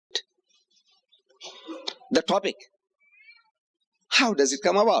The topic. How does it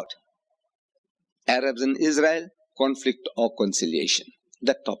come about? Arabs in Israel, conflict or conciliation.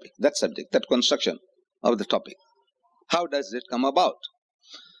 That topic, that subject, that construction of the topic. How does it come about?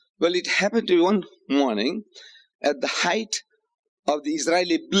 Well, it happened to be one morning at the height of the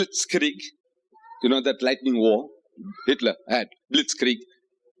Israeli blitzkrieg. You know, that lightning war Hitler had, blitzkrieg,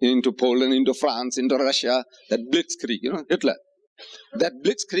 into Poland, into France, into Russia, that blitzkrieg, you know, Hitler. That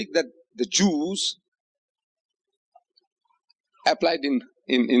blitzkrieg that the Jews applied in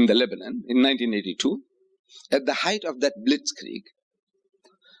the Lebanon in 1982. At the height of that blitzkrieg,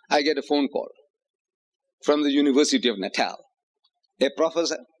 I get a phone call from the University of Natal. A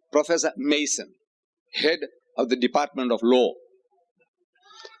Professor Mason, head of the Department of Law.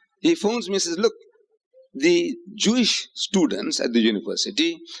 He phones me and says, look, the Jewish students at the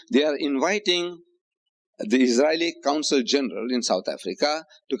university, they are inviting the Israeli Consul General in South Africa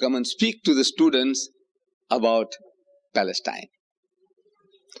to come and speak to the students about Palestine.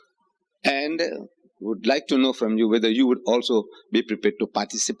 And would like to know from you whether you would also be prepared to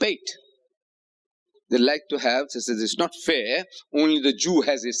participate. They like to have, says it's not fair, only the Jew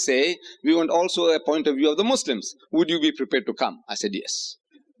has his say. We want also a point of view of the Muslims. Would you be prepared to come? I said yes.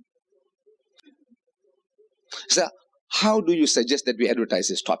 So, how do you suggest that we advertise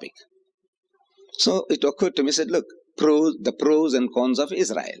this topic? So it occurred to me, I said, look, the pros and cons of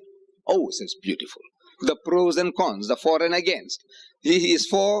Israel. Oh, it says beautiful. The pros and cons, the for and against. He is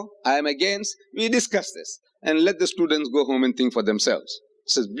for, I am against. We discuss this and let the students go home and think for themselves.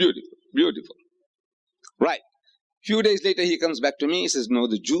 It says beautiful, beautiful. Right. Few days later he comes back to me, he says, no,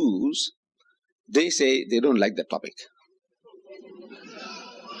 the Jews, they say they don't like the topic.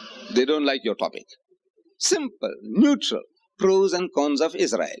 They don't like your topic. Simple, neutral, pros and cons of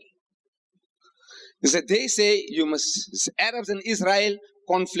Israel. He said, they say you must, Arabs and Israel,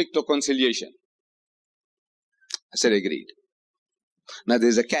 conflict or conciliation. I said, agreed. Now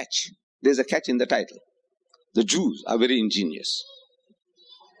there's a catch. There's a catch in the title. The Jews are very ingenious.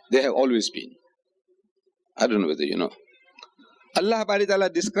 They have always been. I don't know whether you know. Allah Ta'ala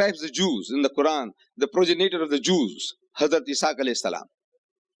describes the Jews in the Quran, the progenitor of the Jews, Hazrat Ishaq alayhi salam.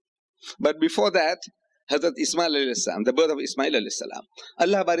 But before that, Hazrat Ismail alayhi salam, the birth of Ismail alayhi salam.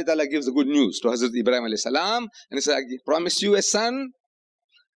 Allah Ta'ala gives the good news to Hazrat Ibrahim alayhi salam, and he says, I promise you a son,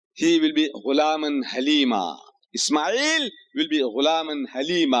 he will be Ghulaman Halima. Ismail will be Ghulaman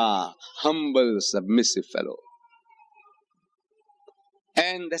Halima, humble, submissive fellow.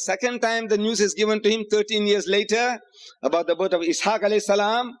 And the second time the news is given to him 13 years later about the birth of Ishaq alayhi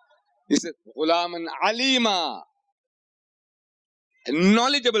salam, he said, Ghulaman Alima, a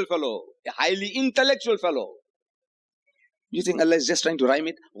knowledgeable fellow, a highly intellectual fellow. You think Allah is just trying to rhyme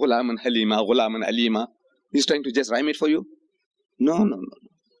it? Ghulaman Halima, Ghulaman Alima. He's trying to just rhyme it for you? No, no, no, no.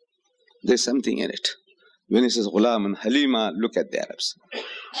 There's something in it. When he says Ghulaman Halima, look at the Arabs.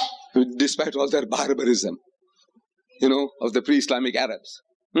 Despite all their barbarism, you know, of the pre-Islamic Arabs.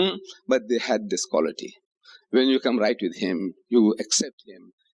 But they had this quality. When you come right with him, you accept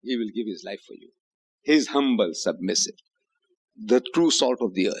him, he will give his life for you. He is humble, submissive. The true salt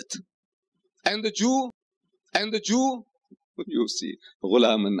of the earth. And the Jew, you see,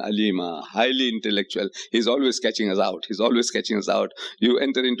 Ghulaman Alima, highly intellectual. He's always catching us out. He's always catching us out. You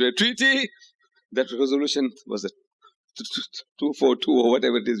enter into a treaty, that resolution was a 242 or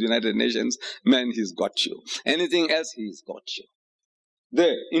whatever it is, United Nations, man, he's got you. Anything else, he's got you.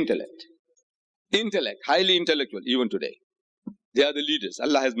 There, intellect. Intellect, highly intellectual, even today. They are the leaders.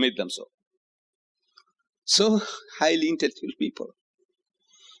 Allah has made them so. So, highly intellectual people.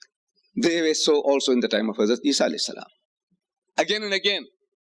 They were so also in the time of Hazrat Isa alayhi salam. Again and again,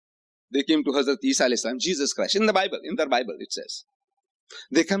 they came to Hazrat Isa alayhi salam, Jesus Christ. In their Bible it says.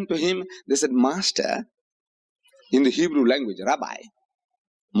 They come to him, they said, Master, in the Hebrew language, Rabbi,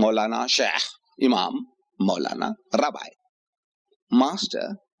 Maulana, Sheikh, Imam, Maulana, Rabbi.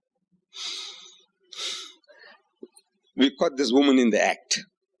 Master, we caught this woman in the act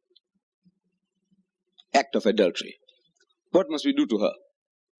of adultery. What must we do to her?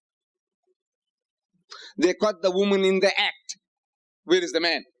 They caught the woman in the act. Where is the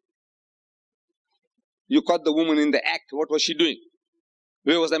man? You caught the woman in the act. What was she doing?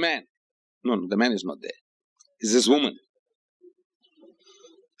 Where was the man? No, no, the man is not there. It's this woman.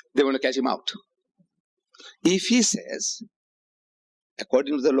 They want to catch him out. If he says,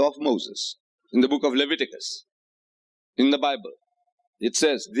 according to the law of Moses, in the book of Leviticus, in the Bible, it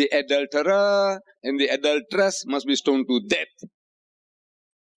says, the adulterer and the adulteress must be stoned to death.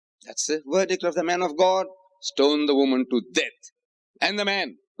 That's the verdict of the man of God. Stone the woman to death. And the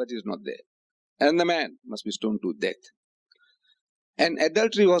man, but he's not there. And the man must be stoned to death. And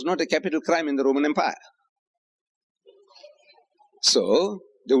adultery was not a capital crime in the Roman Empire. So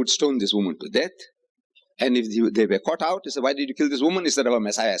they would stone this woman to death. And if they were caught out, he said, why did you kill this woman? He said, our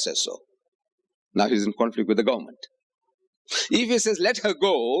Messiah says so. Now he's in conflict with the government. If he says, let her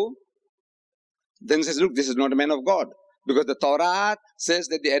go, then he says, look, this is not a man of God. Because the Torah says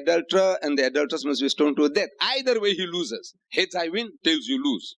that the adulterer and the adulteress must be stoned to death. Either way he loses. Heads I win, tails you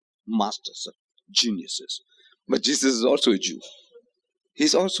lose. Masters, geniuses. But Jesus is also a Jew.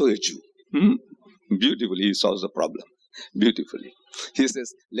 He's also a Jew. Beautifully he solves the problem. Beautifully. He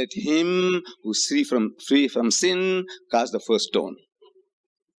says, let him who's free from sin cast the first stone.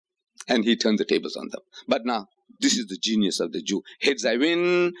 And he turned the tables on them. But now, this is the genius of the Jew. Heads I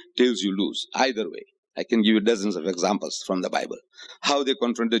win, tails you lose. Either way. I can give you dozens of examples from the Bible. How they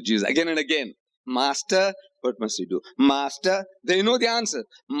confronted Jesus again and again. Master, what must we do? Master, they know the answer.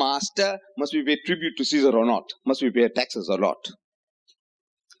 Master, must we pay tribute to Caesar or not? Must we pay taxes or not?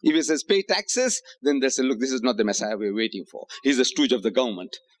 If he says pay taxes, then they say, look, this is not the Messiah we're waiting for. He's a stooge of the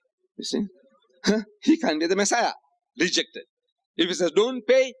government. You see? He can't be the Messiah. Rejected. If he says don't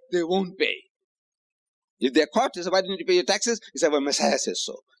pay, they won't pay. If they're caught, he says, why didn't you pay your taxes? He said, well, Messiah says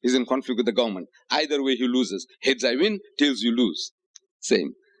so. He's in conflict with the government. Either way he loses. Heads I win, tails you lose.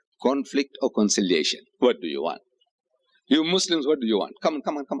 Same. Conflict or conciliation. What do you want? You Muslims, what do you want? Come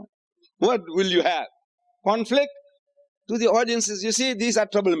on. What will you have? Conflict? To the audiences, you see, these are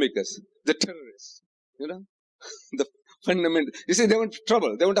troublemakers. The terrorists. You know? The fundamental. You see, they want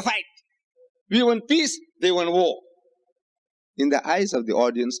trouble. They want to fight. We want peace. They want war. In the eyes of the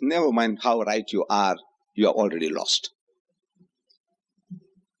audience, never mind how right you are already lost.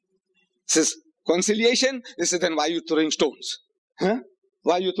 Says conciliation, they say, then why are you throwing stones? Huh?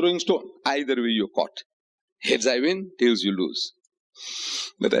 Why are you throwing stones? Either way you're caught. Heads I win, tails you lose.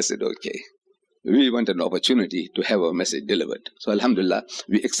 But I said, okay, we want an opportunity to have our message delivered. So Alhamdulillah,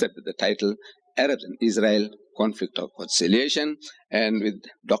 we accepted the title, Arabs and Israel, Conflict or Conciliation. And with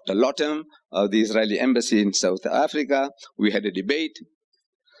Dr. Lottam of the Israeli Embassy in South Africa, we had a debate.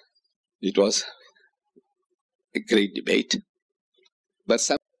 It was a great debate. But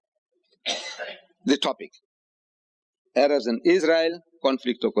the topic, Arabs and Israel,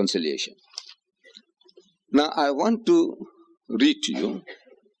 Conflict or Conciliation. Now I want to read to you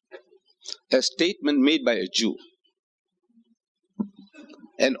a statement made by a Jew,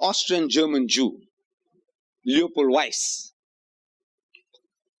 an Austrian-German Jew, Leopold Weiss.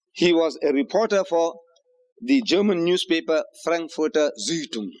 He was a reporter for the German newspaper Frankfurter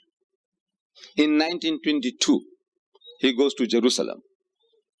Zeitung. In 1922, he goes to Jerusalem.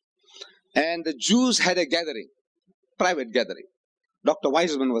 And the Jews had a gathering, private gathering. Dr.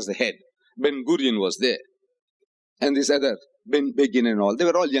 Wizemaan was the head. Ben Gurion was there. And this other, Ben Begin and all. They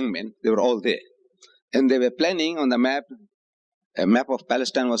were all young men. They were all there. And they were planning on the map. A map of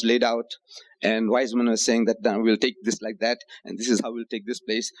Palestine was laid out. And Wizemaan was saying that we'll take this like that. And this is how we'll take this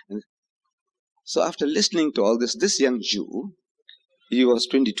place. And so after listening to all this, this young Jew, he was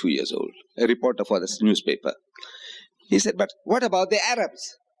 22 years old, a reporter for this newspaper. He said, but what about the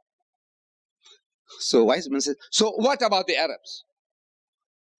Arabs? So Wizemaan said, so what about the Arabs?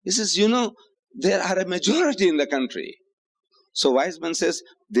 He says, you know, there are a majority in the country. So Wizemaan says,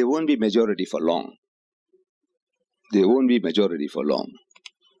 they won't be majority for long. They won't be majority for long.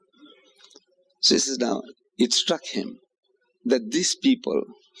 So he says, now, it struck him that these people,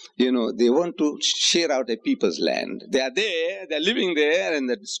 you know, they want to share out a people's land. They are there, they are living there, and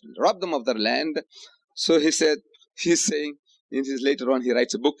they rob them of their land. So he said, he's saying, later on he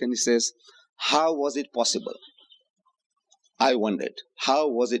writes a book and he says, how was it possible? I wondered, how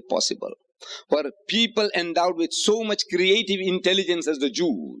was it possible for people endowed with so much creative intelligence as the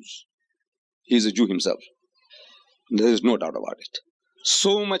Jews? He's a Jew himself. There is no doubt about it.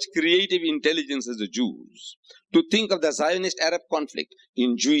 So much creative intelligence as the Jews to think of the Zionist-Arab conflict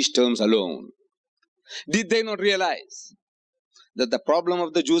in Jewish terms alone. Did they not realize that the problem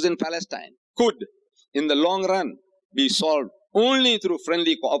of the Jews in Palestine could, in the long run, be solved only through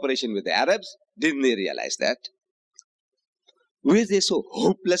friendly cooperation with the Arabs? Didn't they realize that? Were they so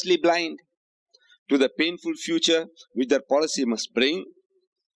hopelessly blind to the painful future which their policy must bring?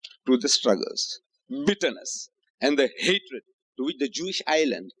 To the struggles, bitterness, and the hatred to which the Jewish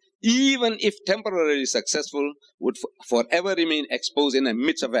island, even if temporarily successful, would forever remain exposed in the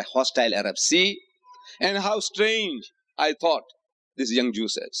midst of a hostile Arab sea. And how strange, I thought, this young Jew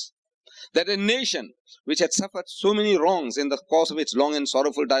says, that a nation which had suffered so many wrongs in the course of its long and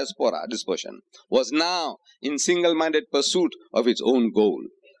sorrowful dispersion was now in single-minded pursuit of its own goal,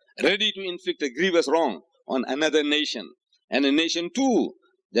 ready to inflict a grievous wrong on another nation, and a nation too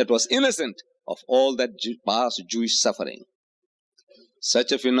that was innocent of all that past Jewish suffering.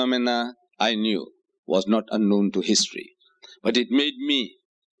 Such a phenomena, I knew, was not unknown to history. But it made me,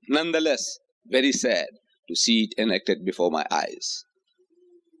 nonetheless, very sad to see it enacted before my eyes.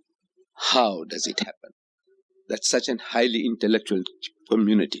 How does it happen that such a highly intellectual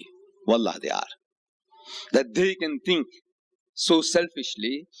community, wallah they are, that they can think so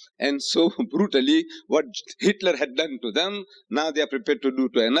selfishly and so brutally what Hitler had done to them, now they are prepared to do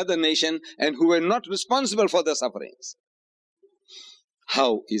to another nation and who were not responsible for their sufferings.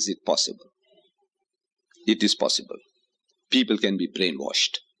 How is it possible? It is possible. People can be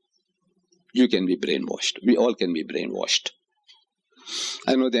brainwashed. You can be brainwashed. We all can be brainwashed.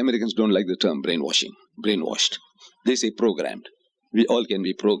 I know the Americans don't like the term brainwashing, brainwashed. They say programmed. We all can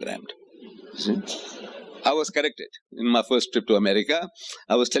be programmed. See? I was corrected in my first trip to America.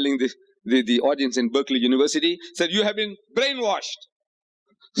 I was telling the audience in Berkeley University, said, you have been brainwashed.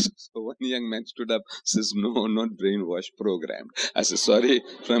 So one young man stood up, says, no, not brainwashed, programmed. I said, sorry,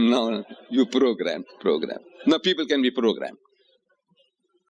 from now on, you programmed. No, people can be programmed.